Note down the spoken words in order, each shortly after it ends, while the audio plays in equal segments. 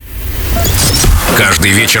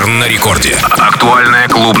Каждый вечер на рекорде. Актуальная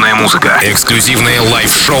клубная музыка. Эксклюзивные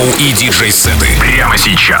лайв-шоу и диджей-сеты. Прямо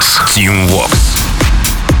сейчас. Team Vox.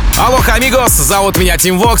 Алоха, амигос, зовут меня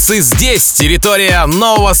Тим Вокс, и здесь территория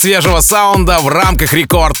нового свежего саунда в рамках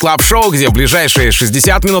Рекорд Клаб Шоу, где в ближайшие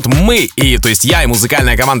 60 минут мы, то есть я и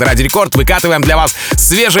музыкальная команда Ради Рекорд, выкатываем для вас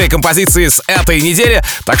свежие композиции с этой недели,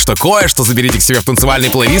 так что кое-что заберите к себе в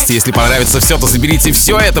танцевальный плейлист, если понравится все, то заберите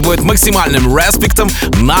все, это будет максимальным респектом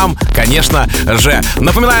нам, конечно же.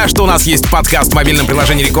 Напоминаю, что у нас есть подкаст в мобильном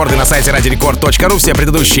приложении Рекорды на сайте radiorecord.ru, все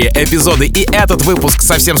предыдущие эпизоды и этот выпуск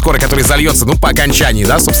совсем скоро, который зальется, по окончании,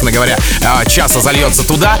 собственно говоря, часа зальется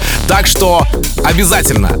туда. Так что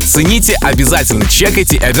обязательно цените, обязательно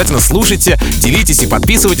чекайте, обязательно слушайте, делитесь и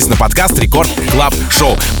подписывайтесь на подкаст Рекорд Клаб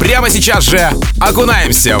Шоу. Прямо сейчас же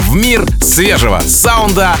окунаемся в мир свежего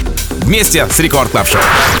саунда вместе с Рекорд Клаб Шоу.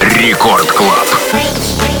 Рекорд Клаб.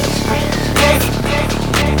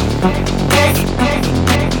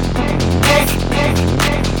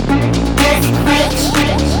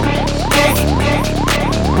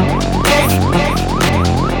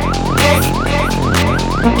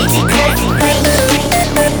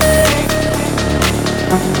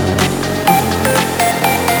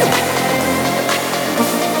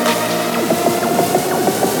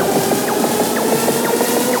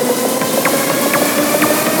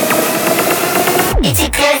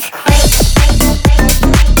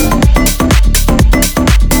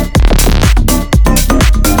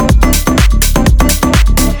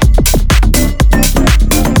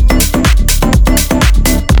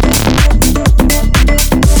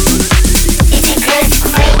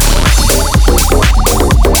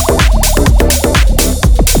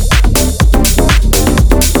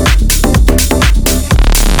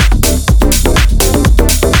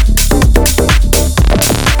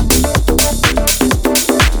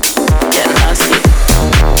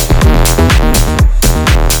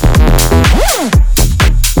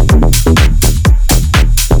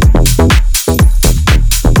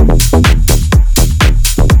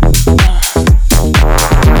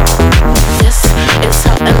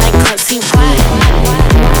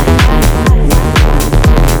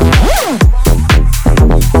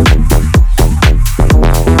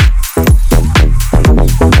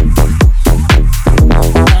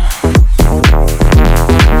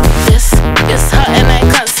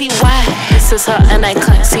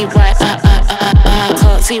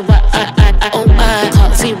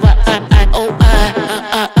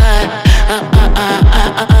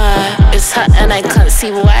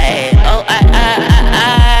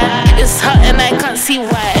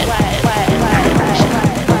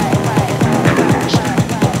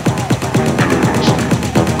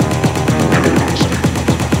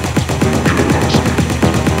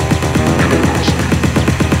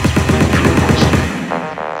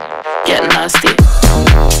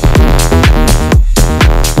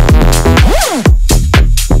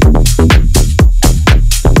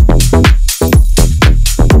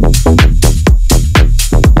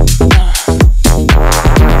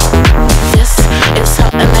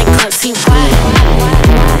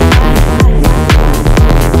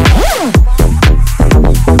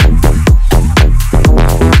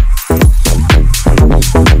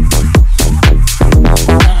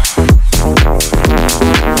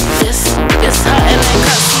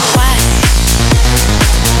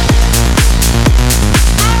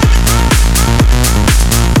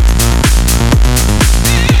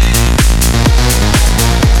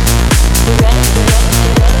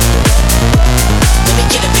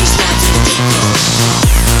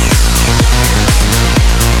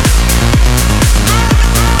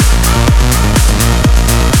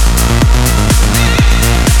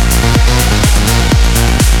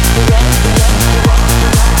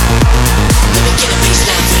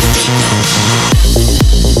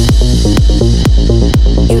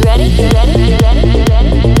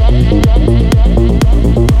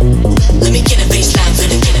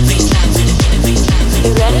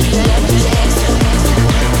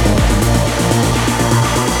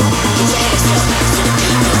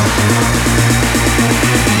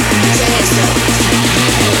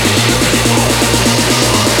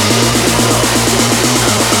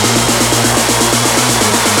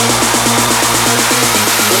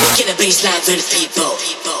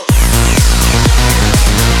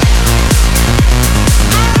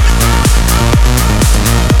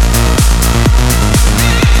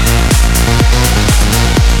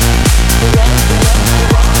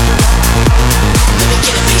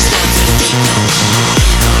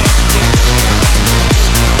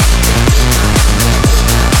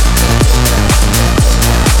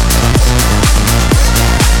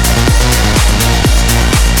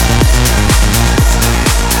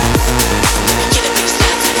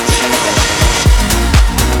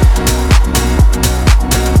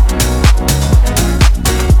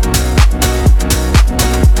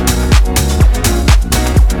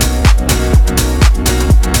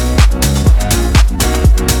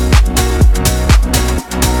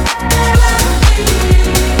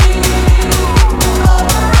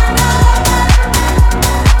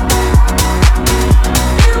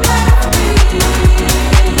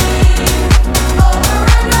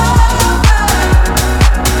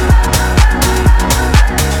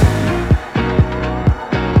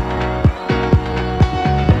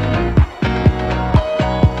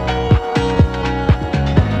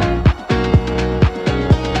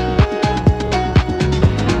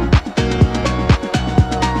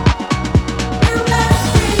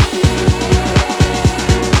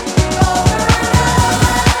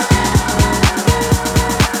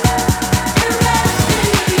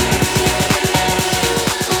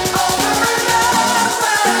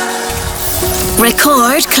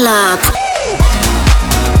 Record Club.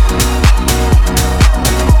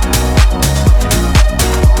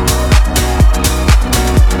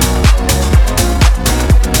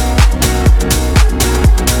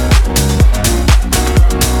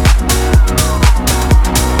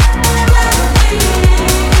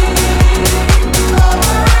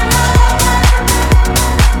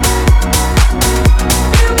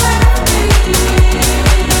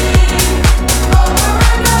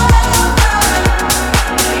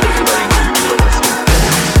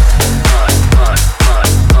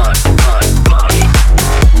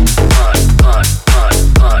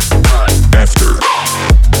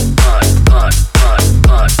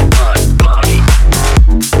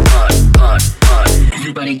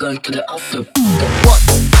 To the after.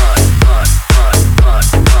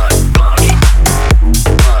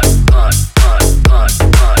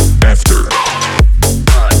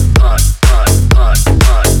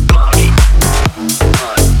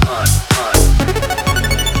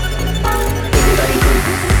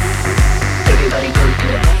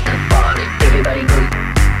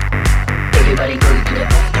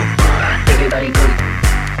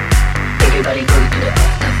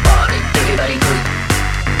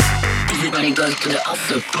 Everybody goes to the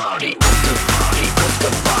after party.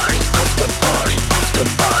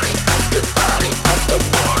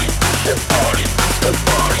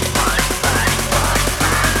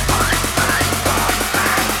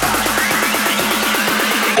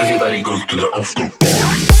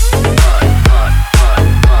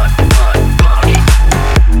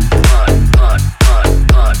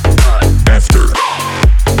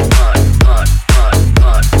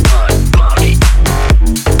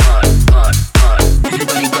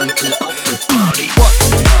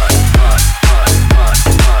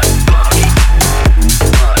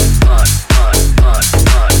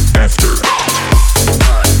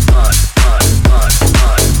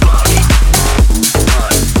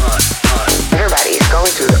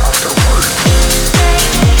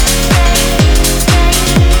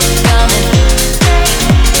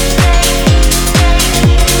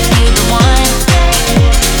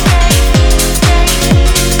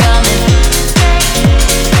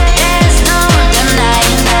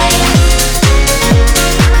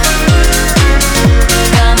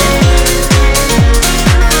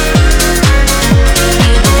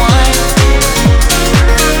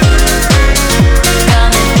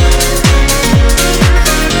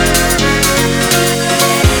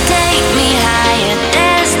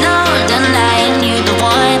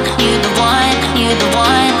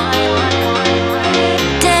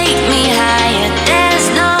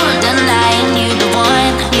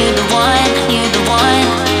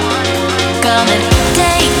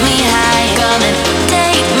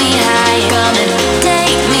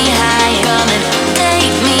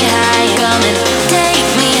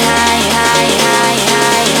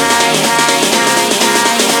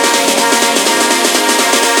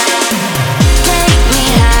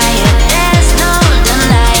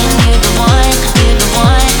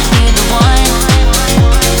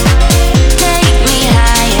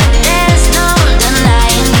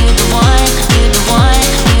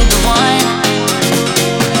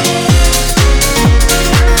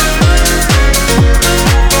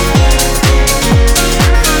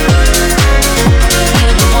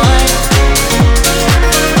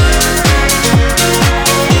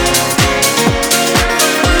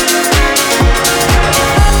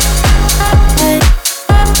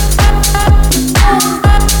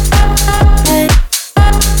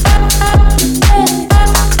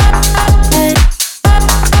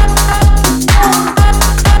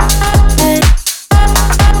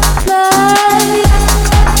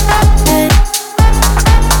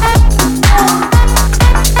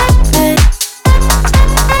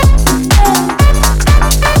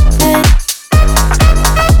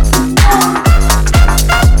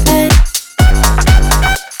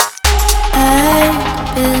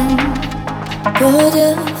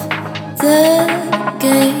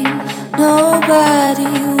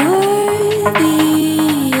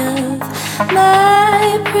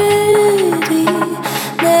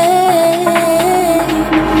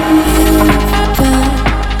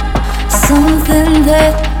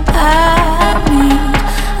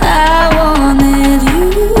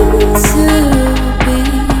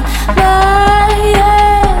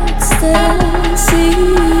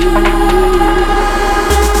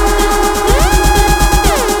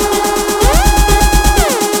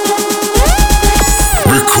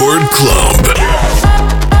 Record Club.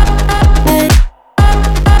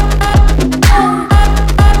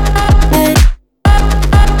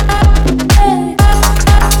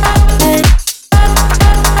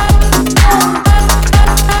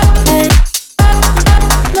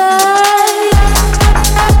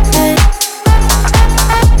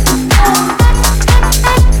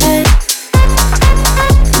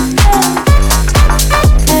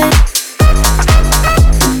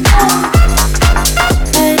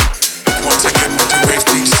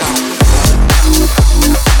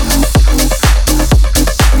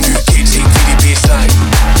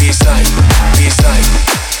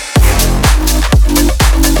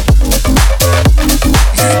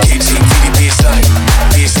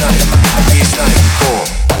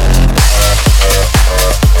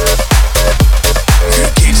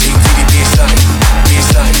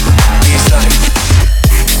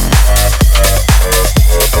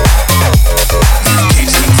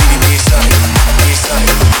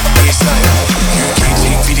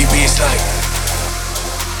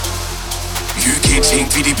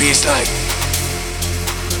 bassline.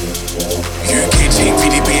 UK ting for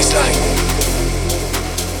the bassline.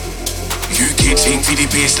 UK ting for the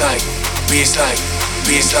bassline. Bassline,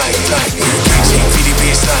 bassline, line. UK ting for the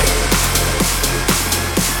bassline.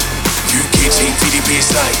 UK ting for the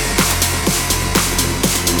bassline.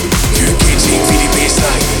 UK ting for the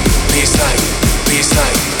bassline. Bassline,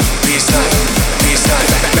 bassline, bassline, bassline.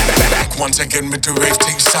 Back once again with the rave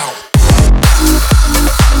ting sound.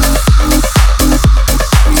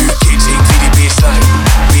 UK ting for the bassline.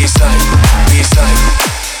 Bassline, bassline.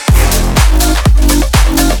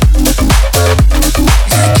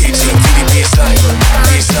 UK ting for the bassline.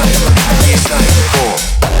 Bassline, bassline.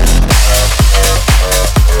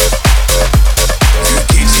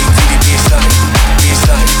 UK ting for the bassline.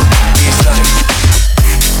 Bassline, bassline.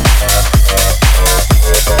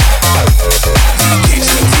 UK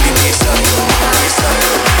ting for the bassline. Bassline,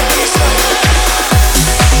 bassline.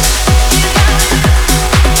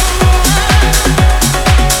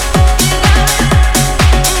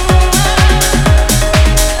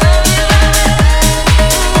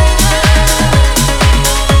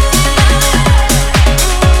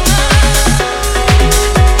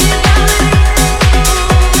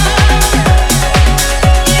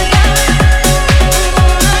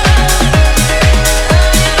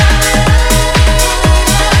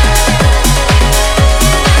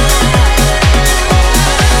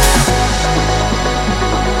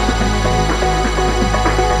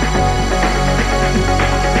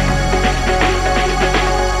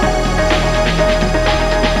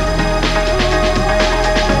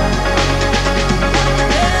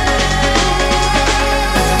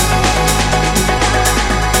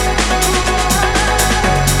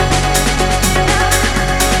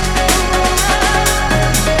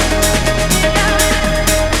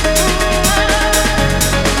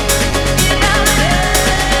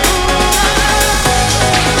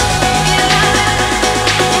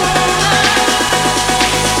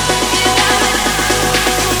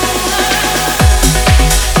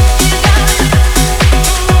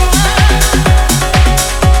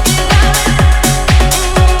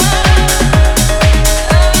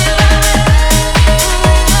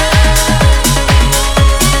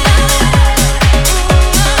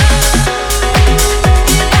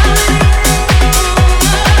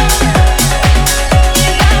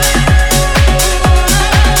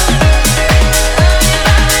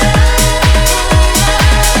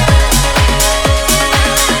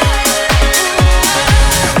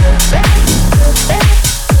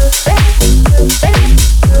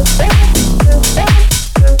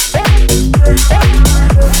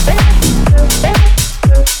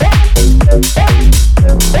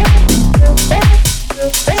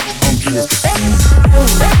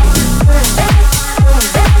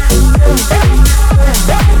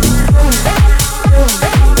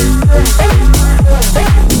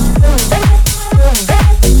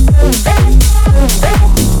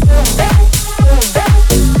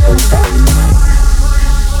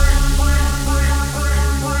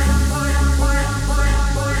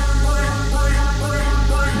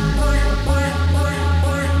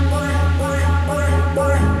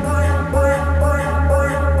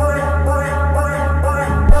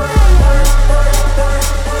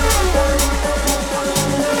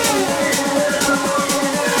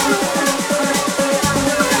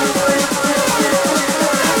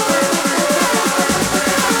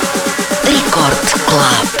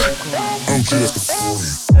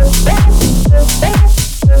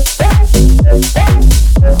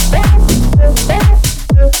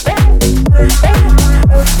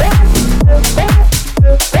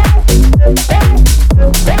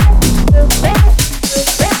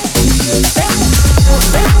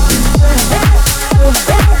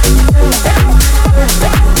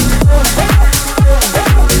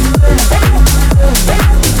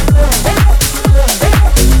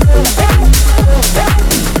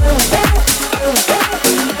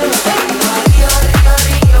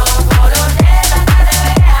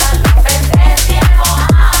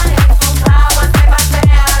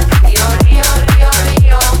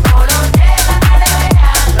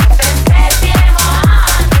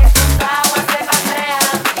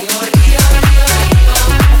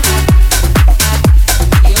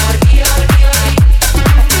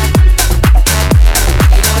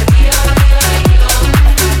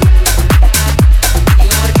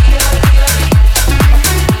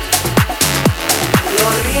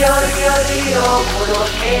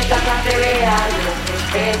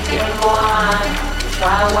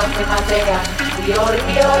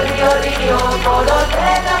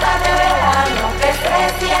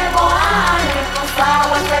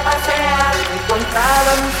 Aguas se pasean,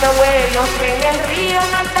 contaban mis abuelos que en el río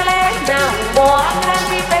Magdalena hubo agras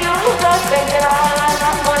y peludos que llevaban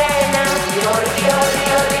las morenas. Río, río,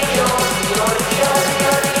 río, río, río, río,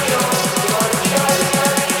 río, río, río, río, río,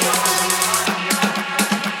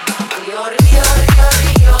 río, río, río, río,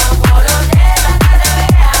 río, colonela que te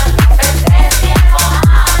vean, los peces y el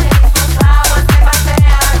mojar en sus aguas se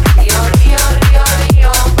pasean. Río, río, río,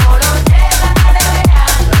 río, colonela que te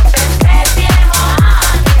vean, los peces y el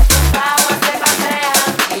mojar en sus aguas se pasean.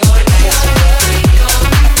 Río, río, río, río,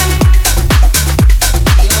 río,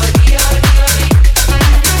 río, río, río.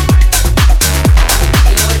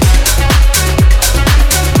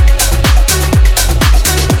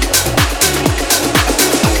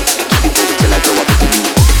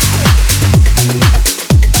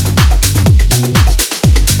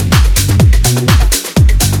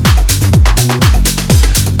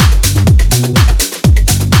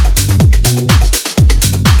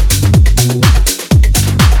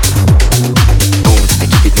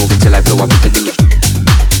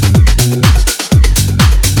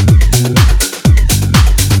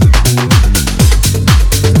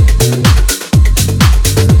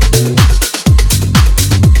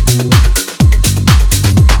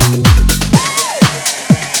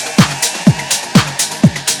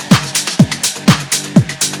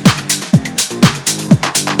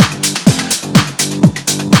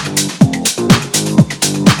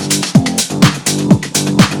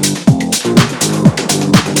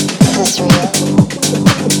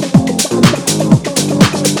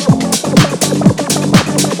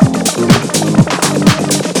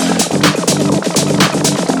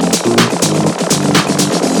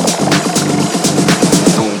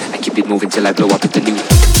 Till I blow up with the new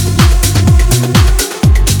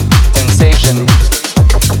sensation.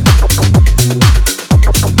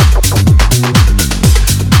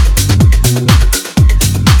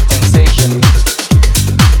 Sensation.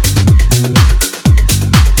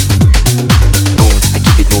 Boom, I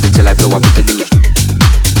keep it moving till I blow up with the new.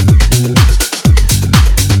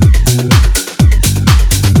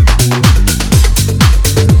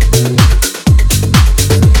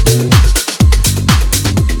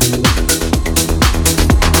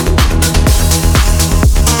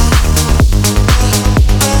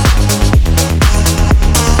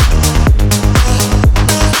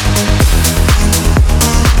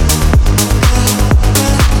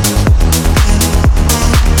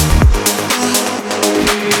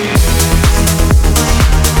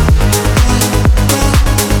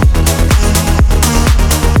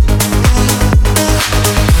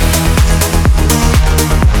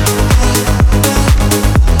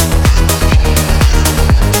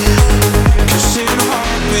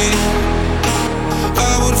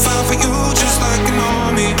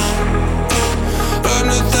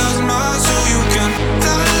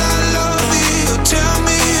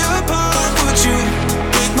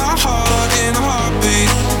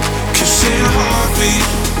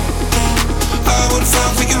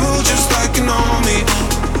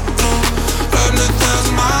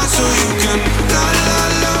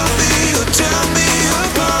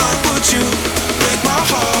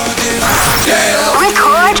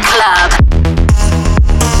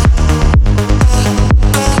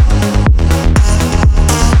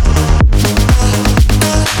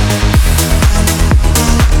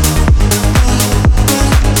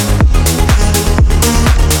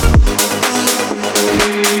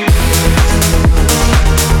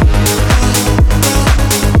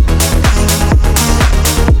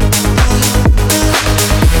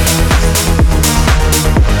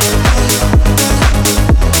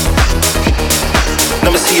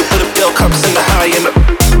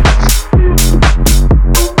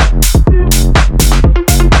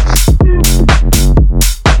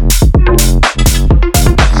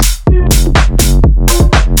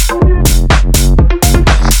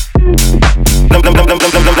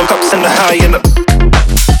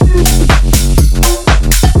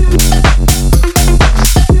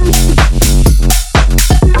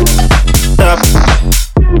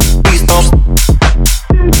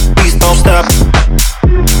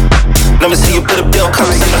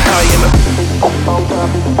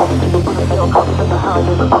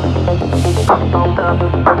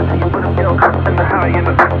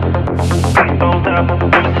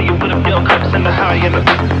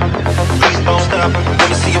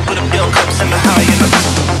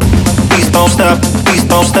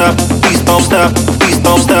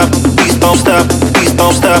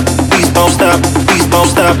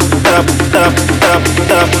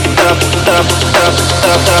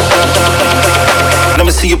 Let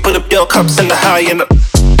me see you put up your cups in the high and the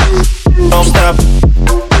don't stop,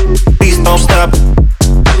 please don't stop.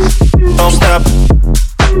 don't stop.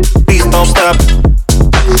 Please don't stop.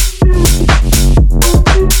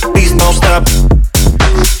 Please don't stop.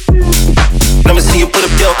 Let me see you put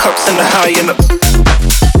up your cups in the high and the.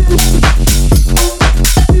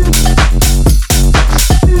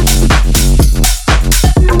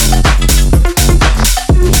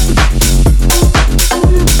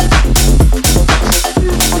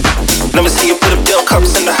 Let me see you put up your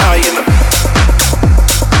cups in the high and the.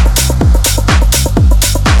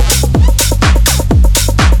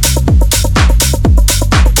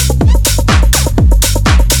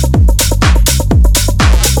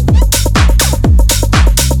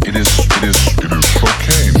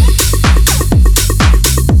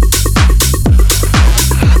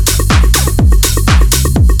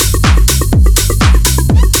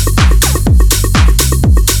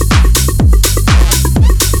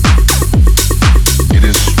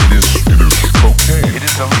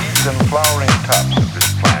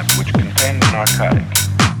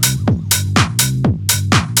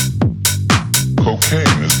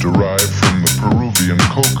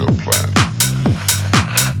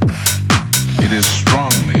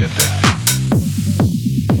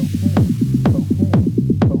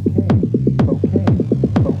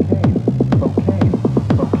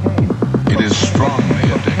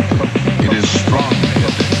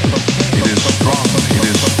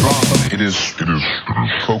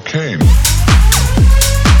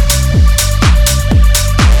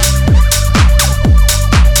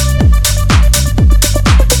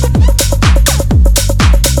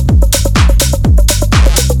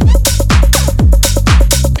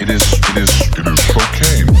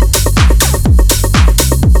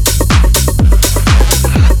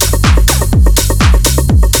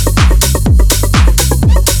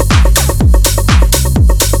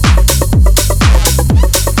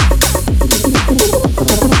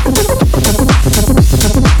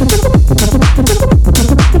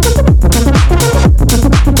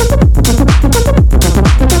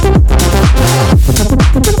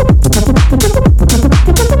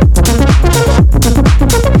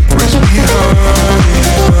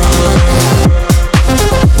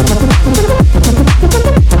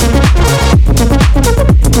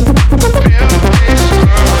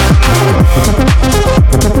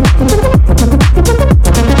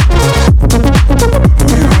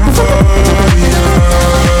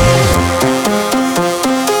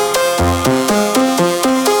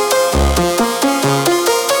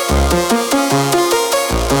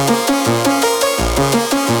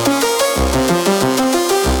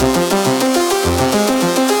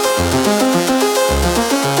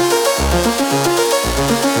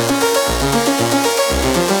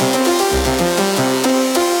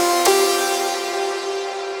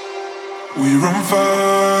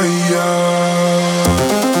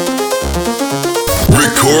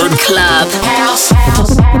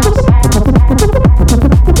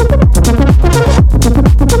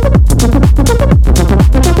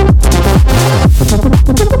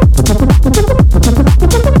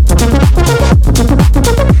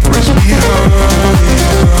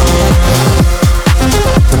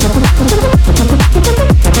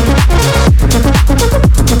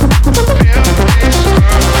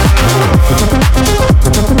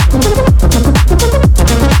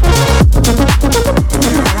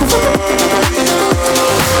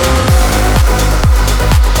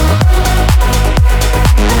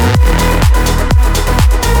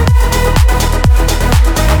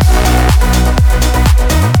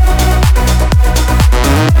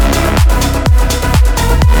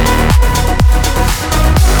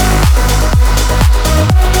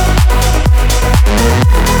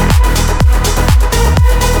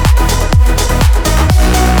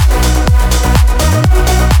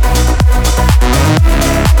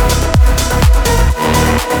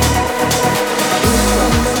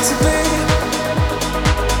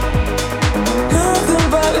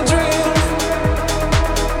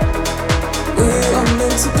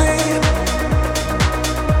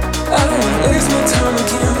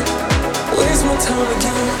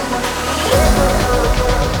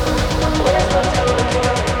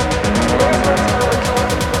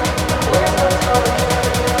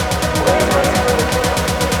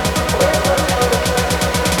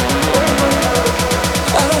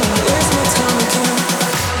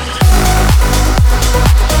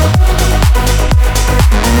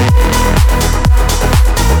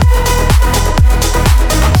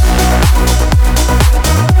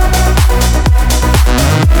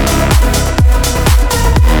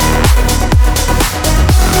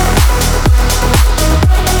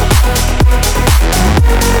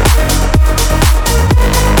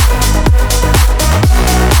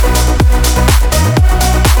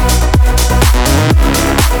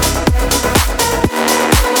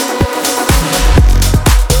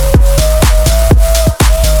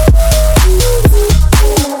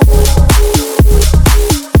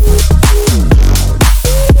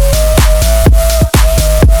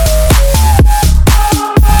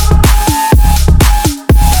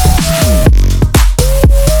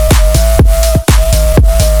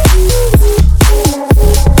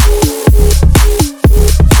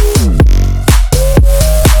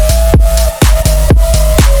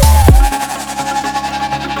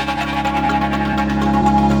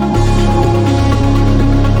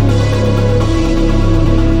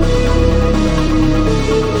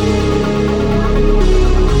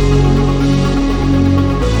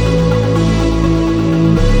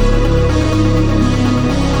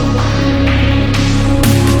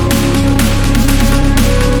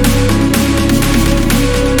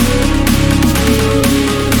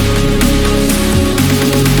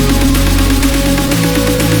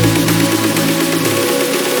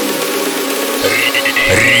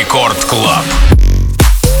 Рекорд Клаб.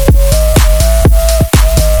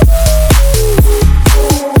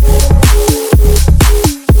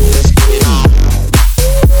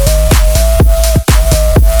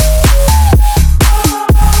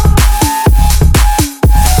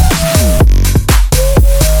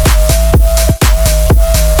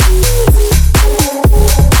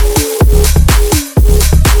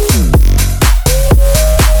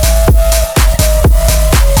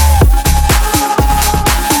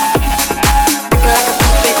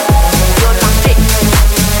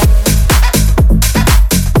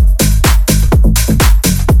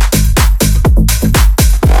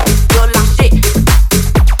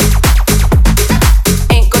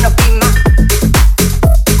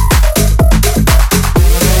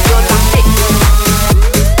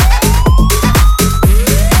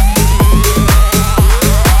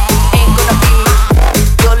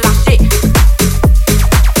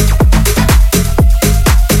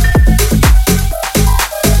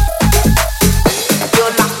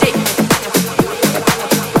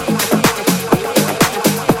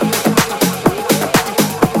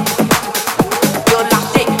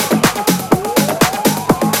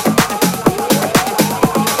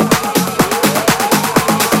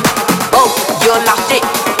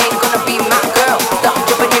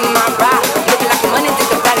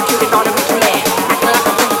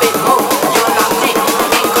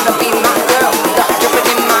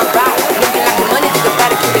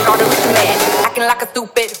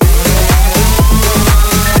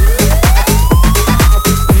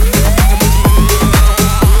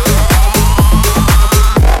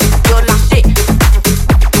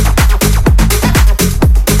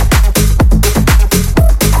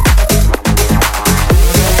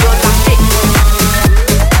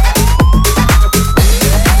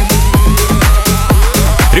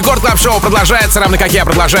 Шоу продолжается, равно как я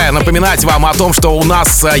продолжаю напоминать вам о том, что у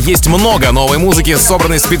нас есть много новой музыки,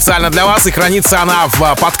 собранной специально для вас, и хранится она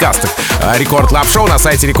в подкастах Рекорд Клаб Шоу на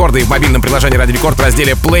сайте Рекорда и в мобильном приложении Радио Рекорд в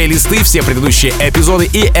разделе плейлисты. Все предыдущие эпизоды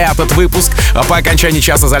и этот выпуск по окончании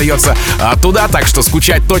часа зальется туда, так что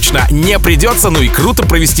скучать точно не придется. Ну и круто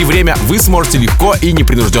провести время вы сможете легко и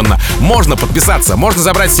непринужденно. Можно подписаться, можно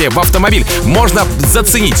забрать себе в автомобиль, можно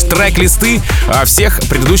заценить трек-листы всех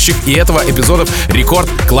предыдущих и этого эпизодов Рекорд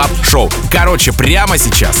Клаб Шоу. Короче, прямо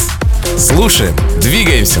сейчас слушаем,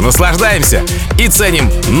 двигаемся, наслаждаемся и ценим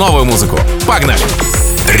новую музыку. Погнали!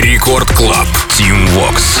 Рекорд Клаб. Team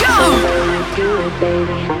Vox.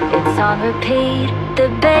 It's on repeat. The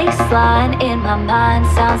bassline in my mind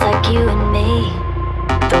sounds like you and me.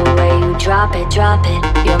 The way you drop it,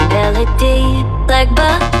 your melody like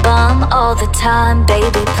bomb all the time.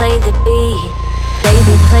 Baby, play the beat.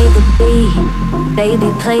 Baby, play the beat.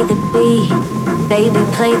 Baby, play the beat. Baby,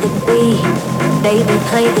 play the beat. Baby,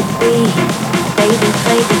 play the beat. Baby,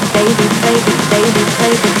 play the baby, play the baby,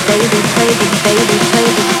 play the baby, play the baby, play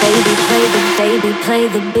the baby, play the baby, play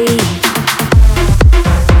the beat.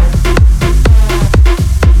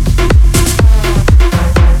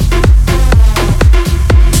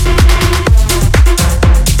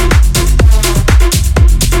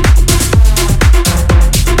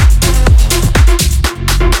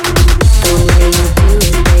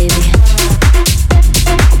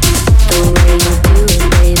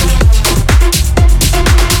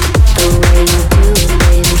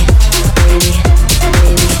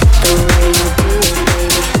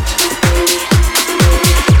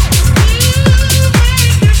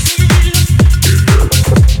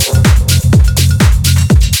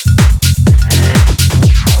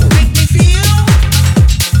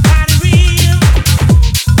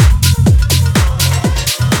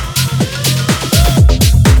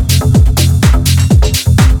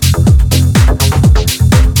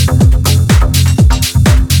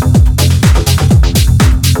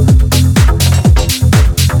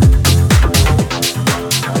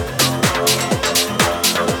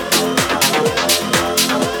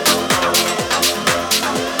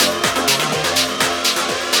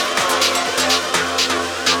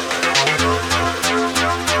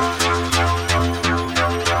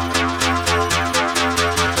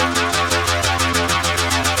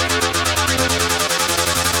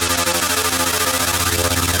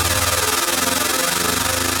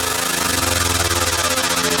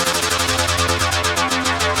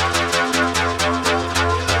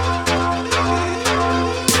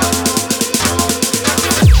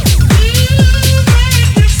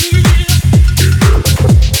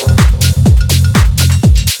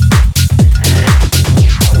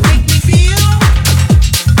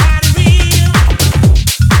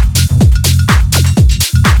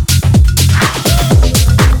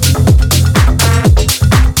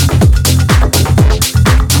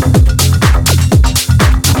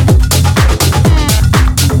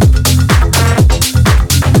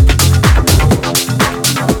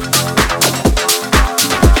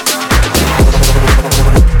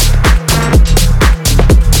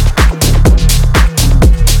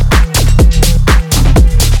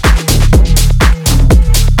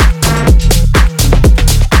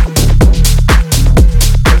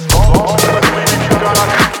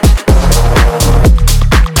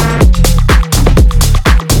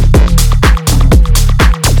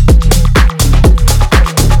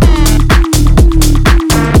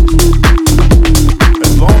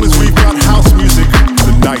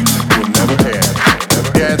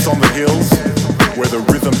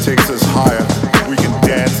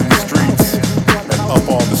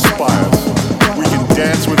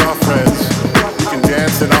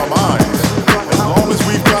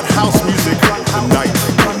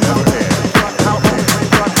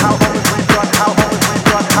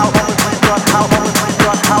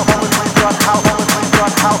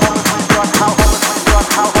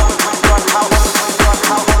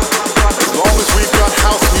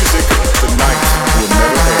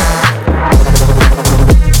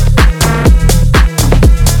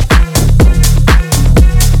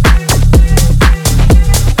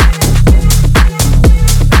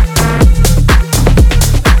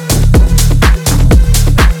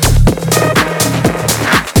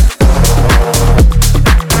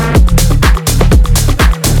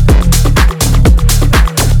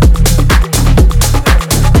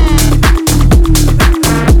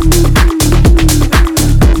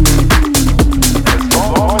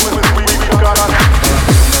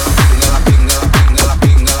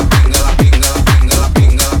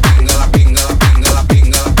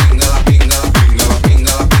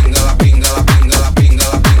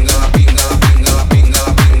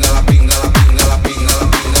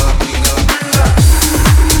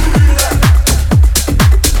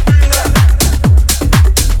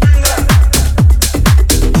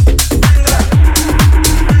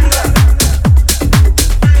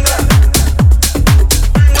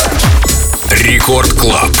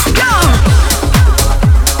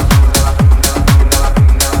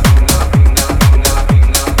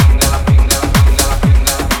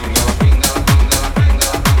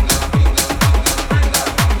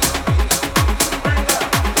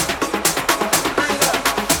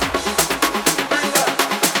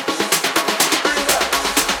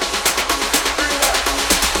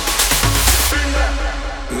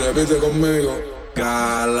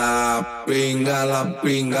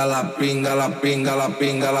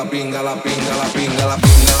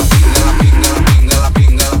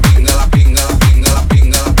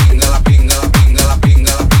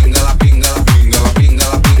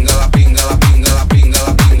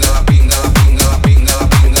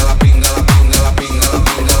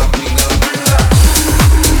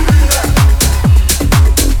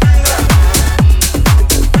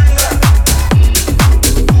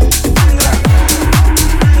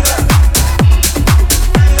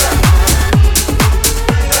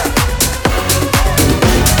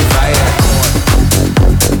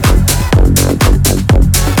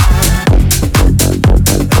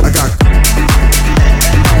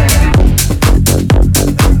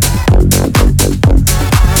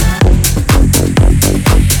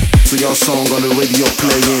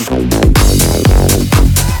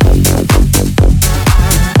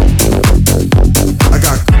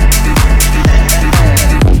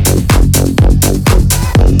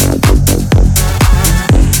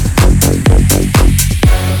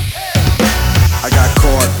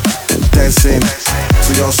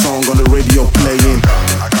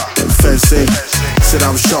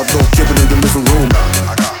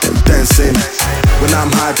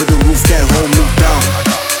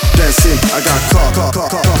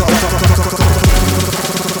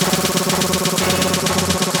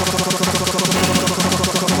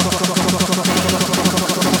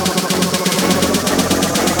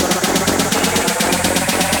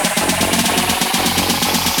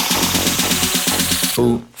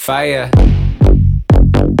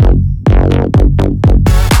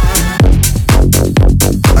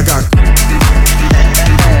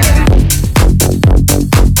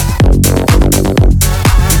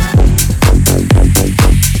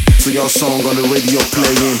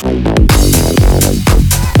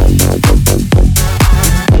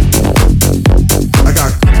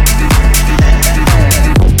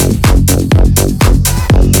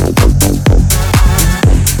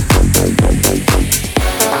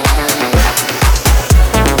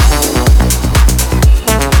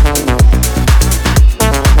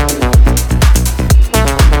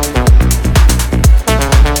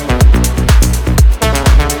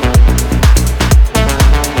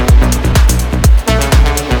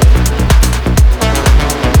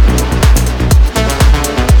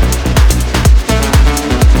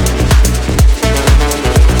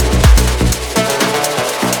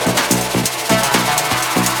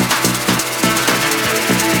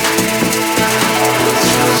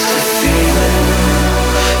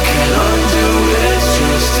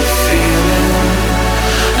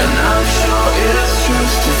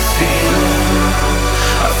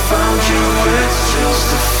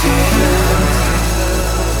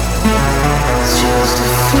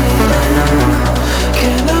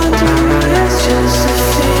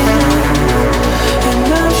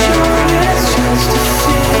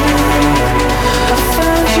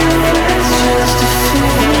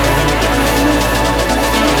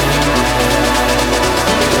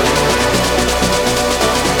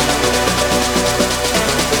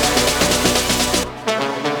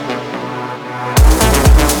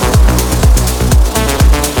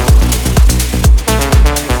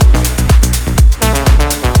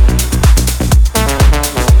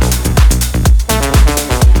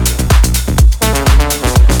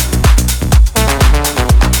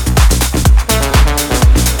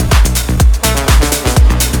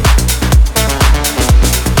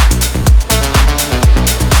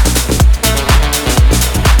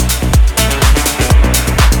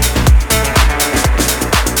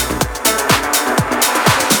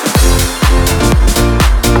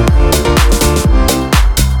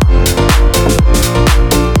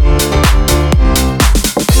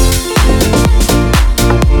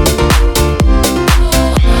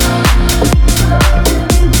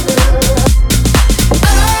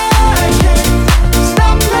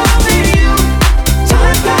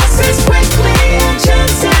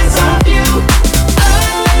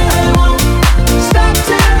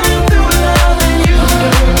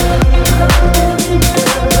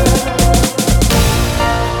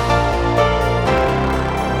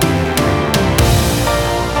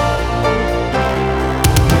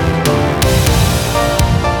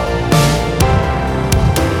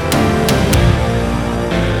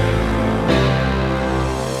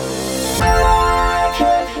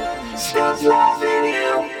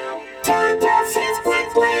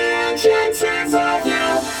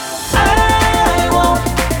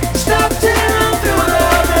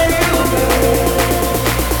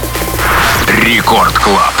 Рекорд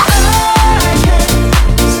Клаб.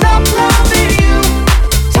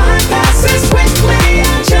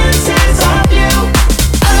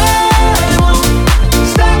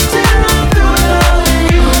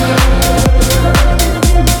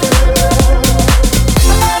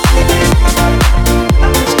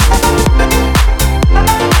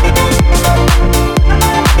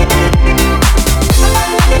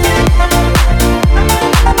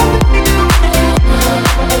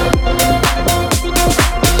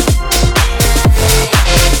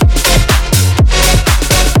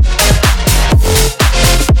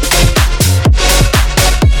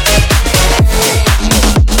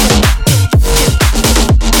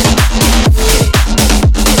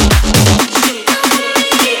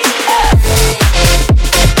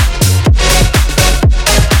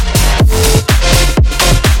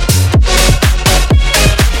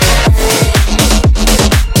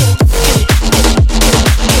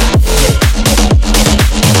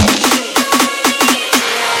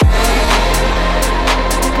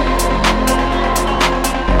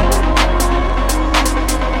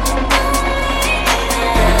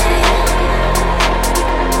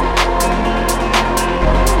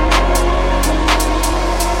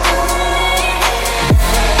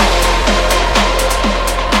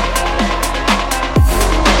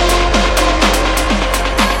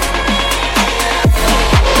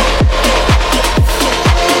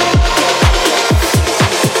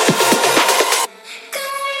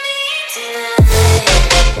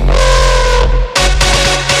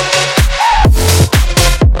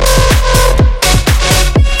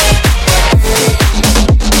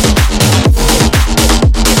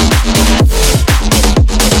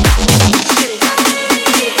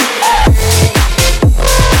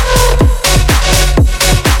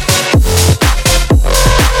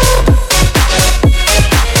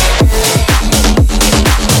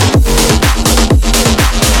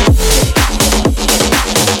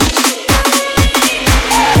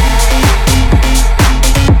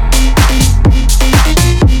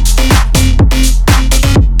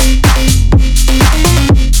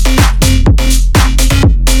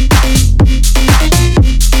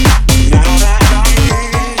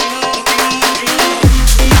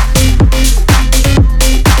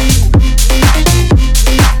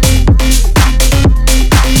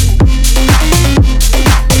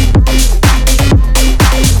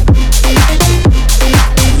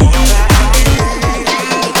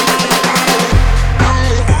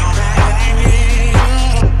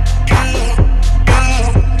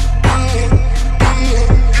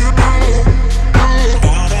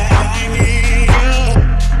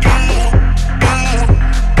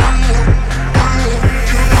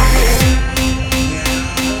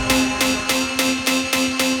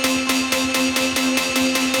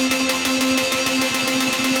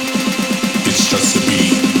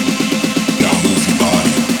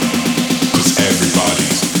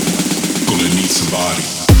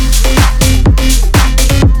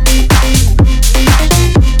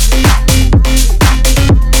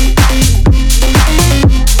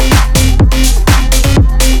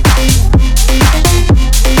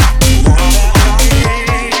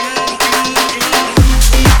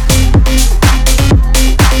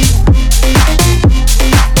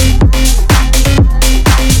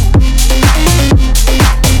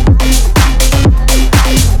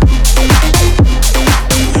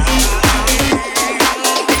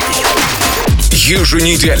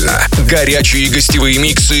 Еженедельно горячие гостевые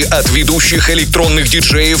миксы от ведущих электронных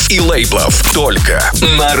диджеев и лейблов только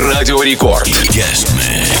на Радио Рекорд.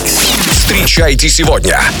 Встречайте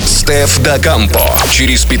сегодня Стеф да Кампо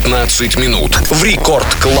через 15 минут в Рекорд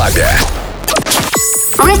Клабе.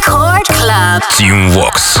 Record Club. Team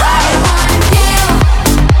Vox.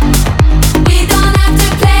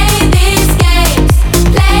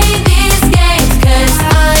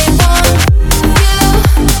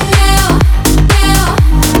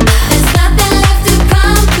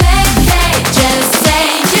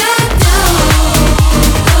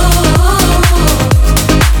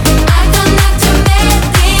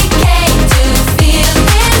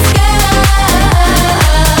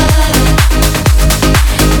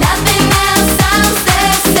 Nothing else sounds the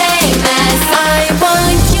same as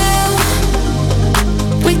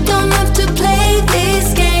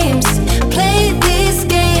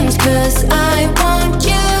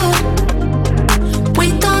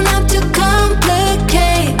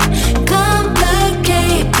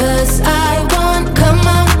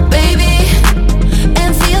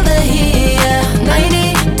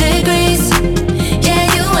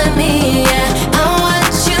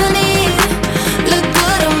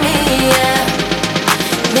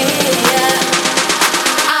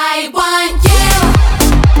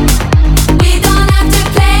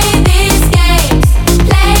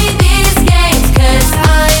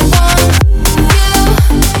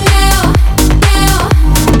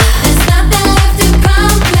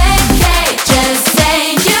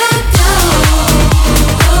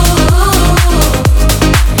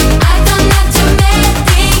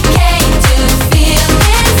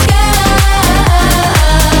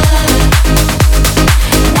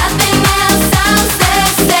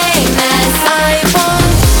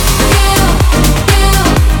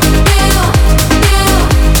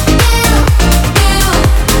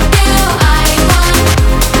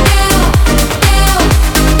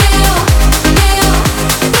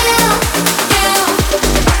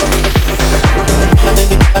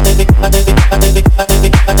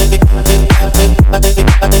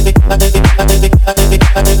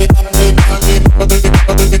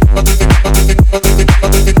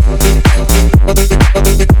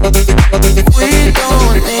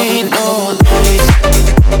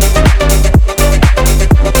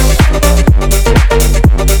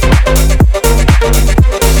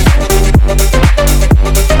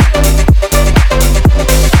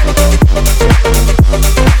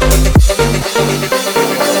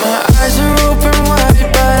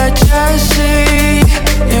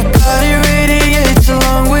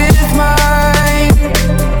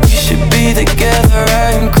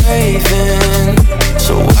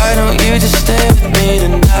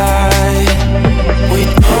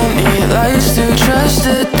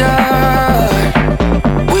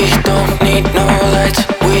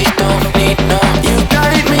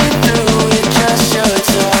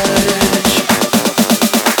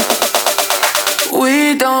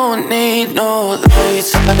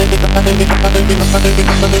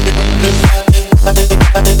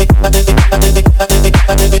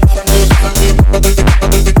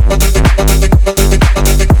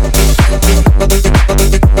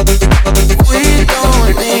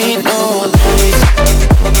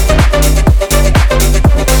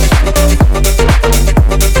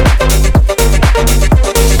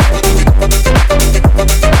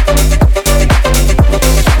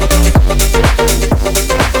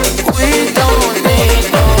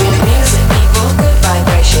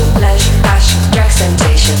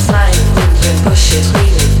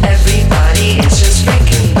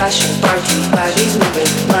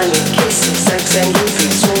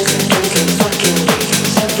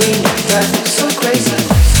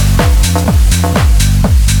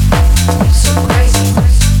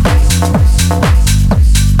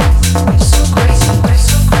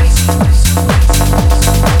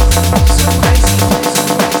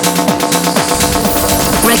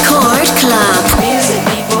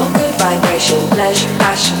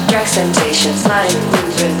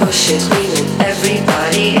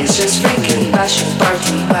Emotions freaking, passion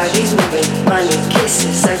party, bodies moving, money,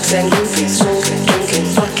 kisses, sex and movies, smoking, drinking,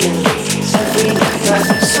 fucking every night,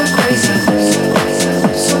 driving so crazy, so crazy,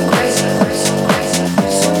 so crazy,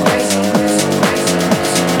 so crazy.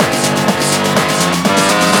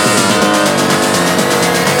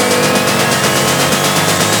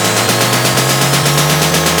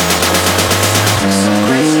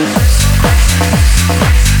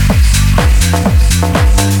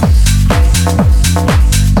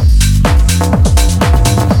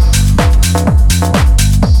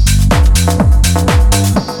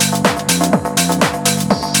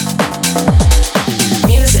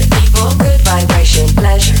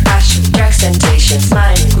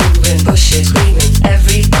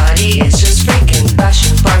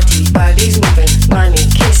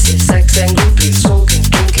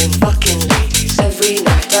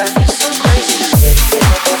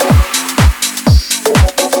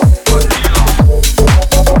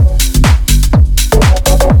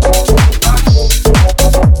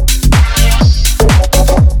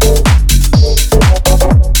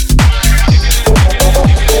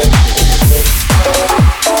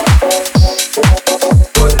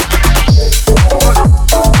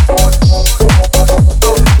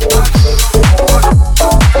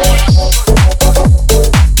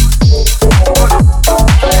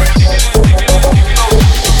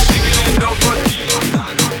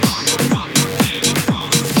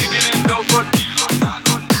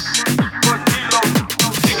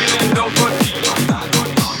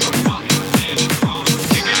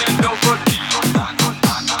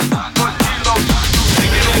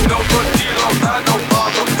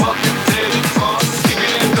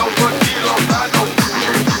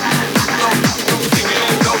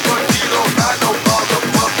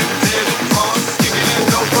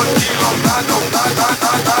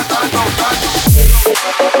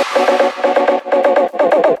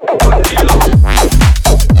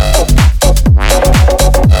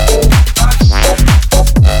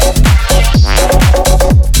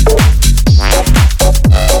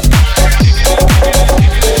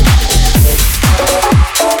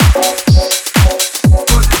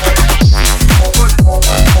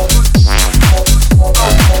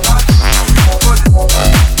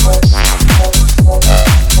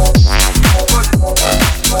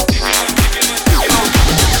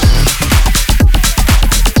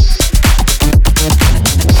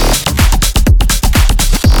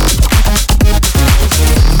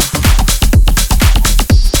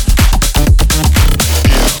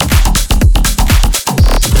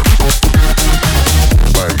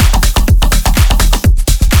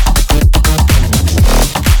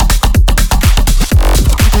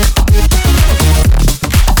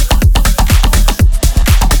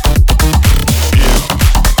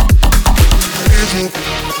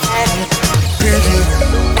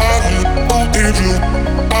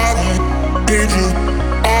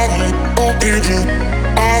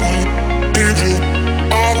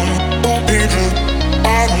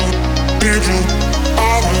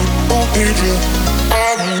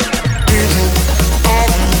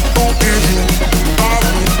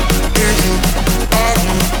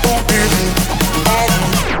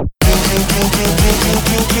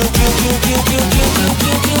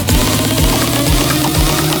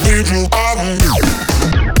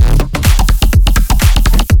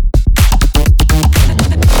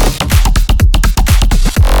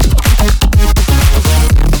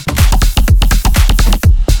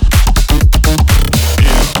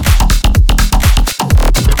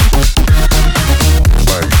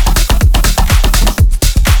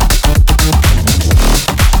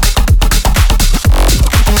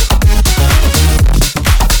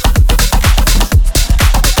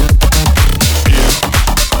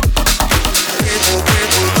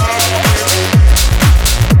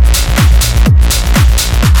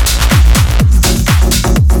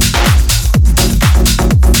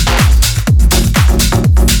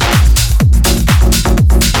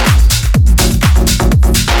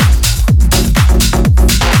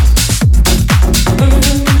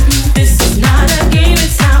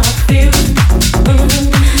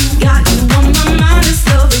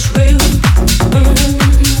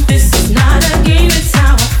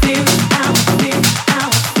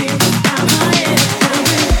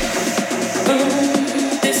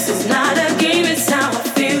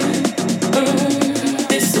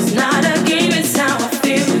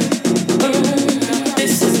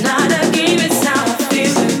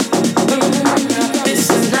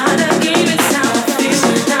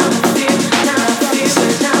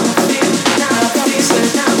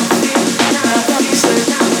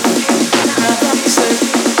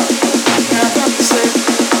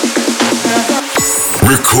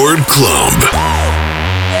 Record Club.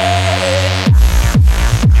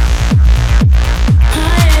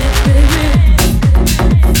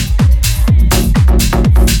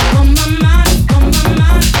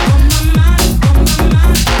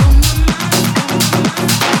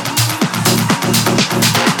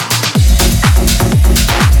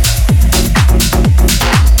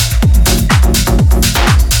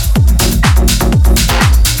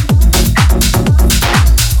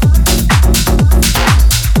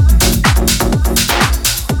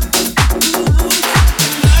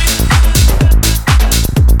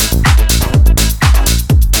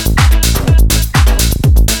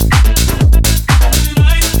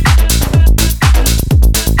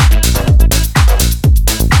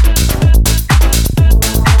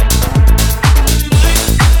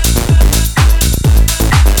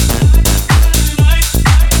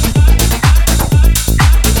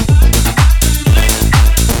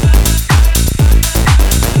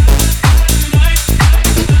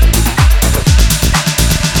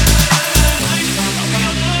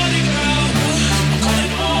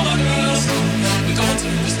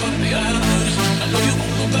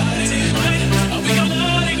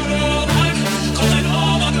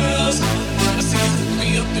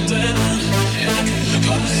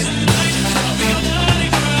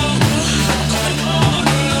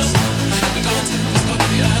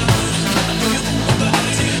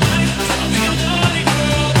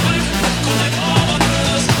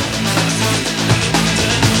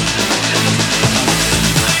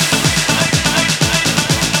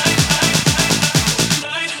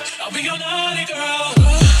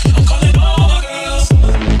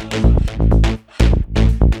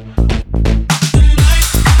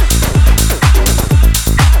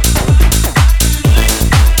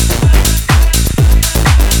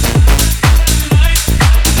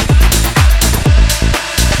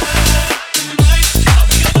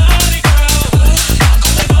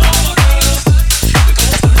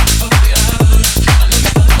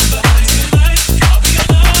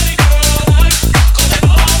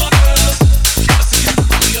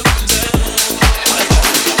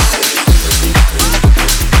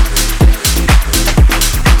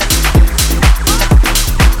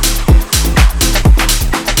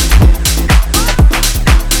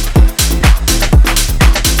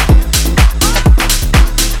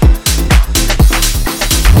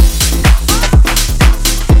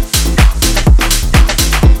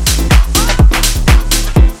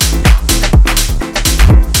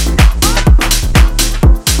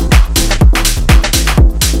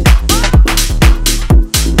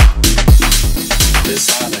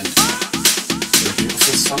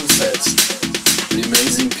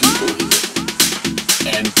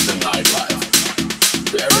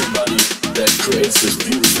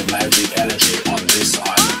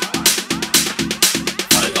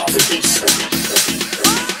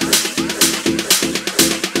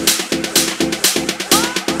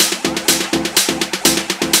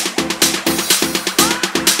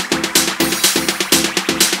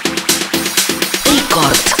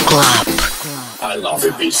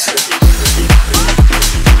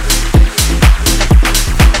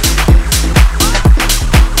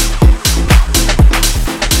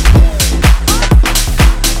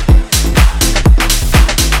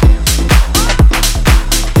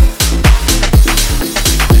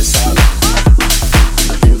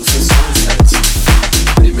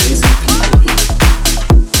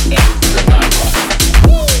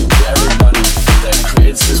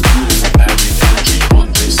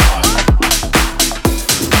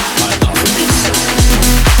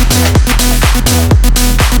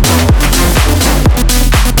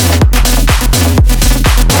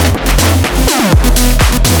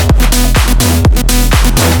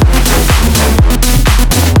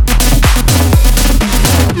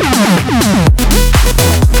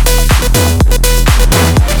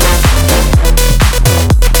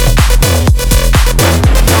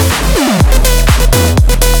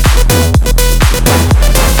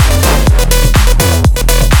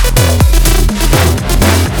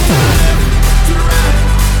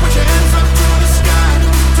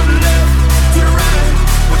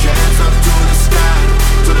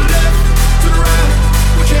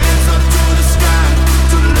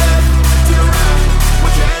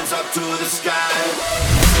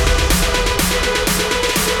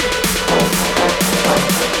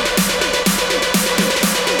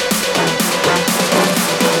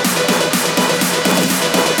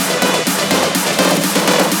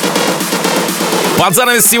 Под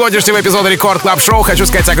занавес сегодняшнего эпизода Рекорд Клаб Шоу хочу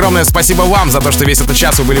сказать огромное спасибо вам за то, что весь этот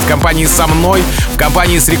час вы были в компании со мной, в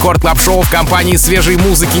компании с Рекорд Клаб Шоу, в компании свежей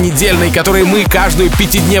музыки недельной, которую мы каждую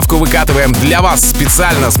пятидневку выкатываем для вас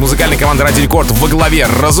специально с музыкальной командой Радио Рекорд во главе,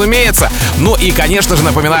 разумеется. Ну и, конечно же,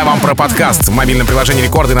 напоминаю вам про подкаст в мобильном приложении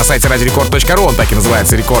Рекорды на сайте radiorecord.ru. Он так и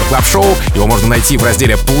называется Рекорд Клаб Шоу. Его можно найти в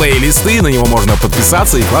разделе плейлисты, на него можно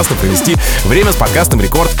подписаться и классно провести время с подкастом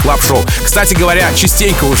Рекорд Клаб Шоу. Кстати говоря,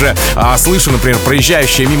 частенько уже слышу, например,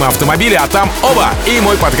 проезжающие мимо автомобиля, а там оба, и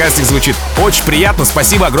мой подкастик звучит. Очень приятно,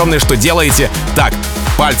 спасибо огромное, что делаете так.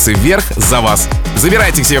 Пальцы вверх за вас.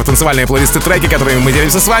 Забирайте к себе в танцевальные плейлисты треки, которыми мы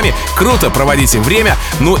делимся с вами. Круто проводите время.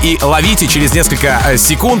 Ну и ловите через несколько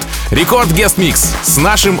секунд Рекорд Guest Mix с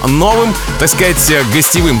нашим новым, так сказать,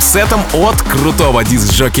 гостевым сетом от крутого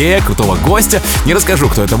диск-жокея, крутого гостя. Не расскажу,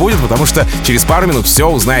 кто это будет, потому что через пару минут все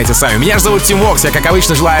узнаете сами. Меня же зовут Тим Вокс. Я, как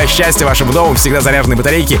обычно, желаю счастья вашим домам, всегда заряженной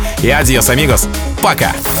батарейки. И адьос, амигос.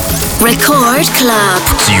 Пока. Record Club.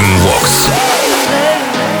 Тим Вокс.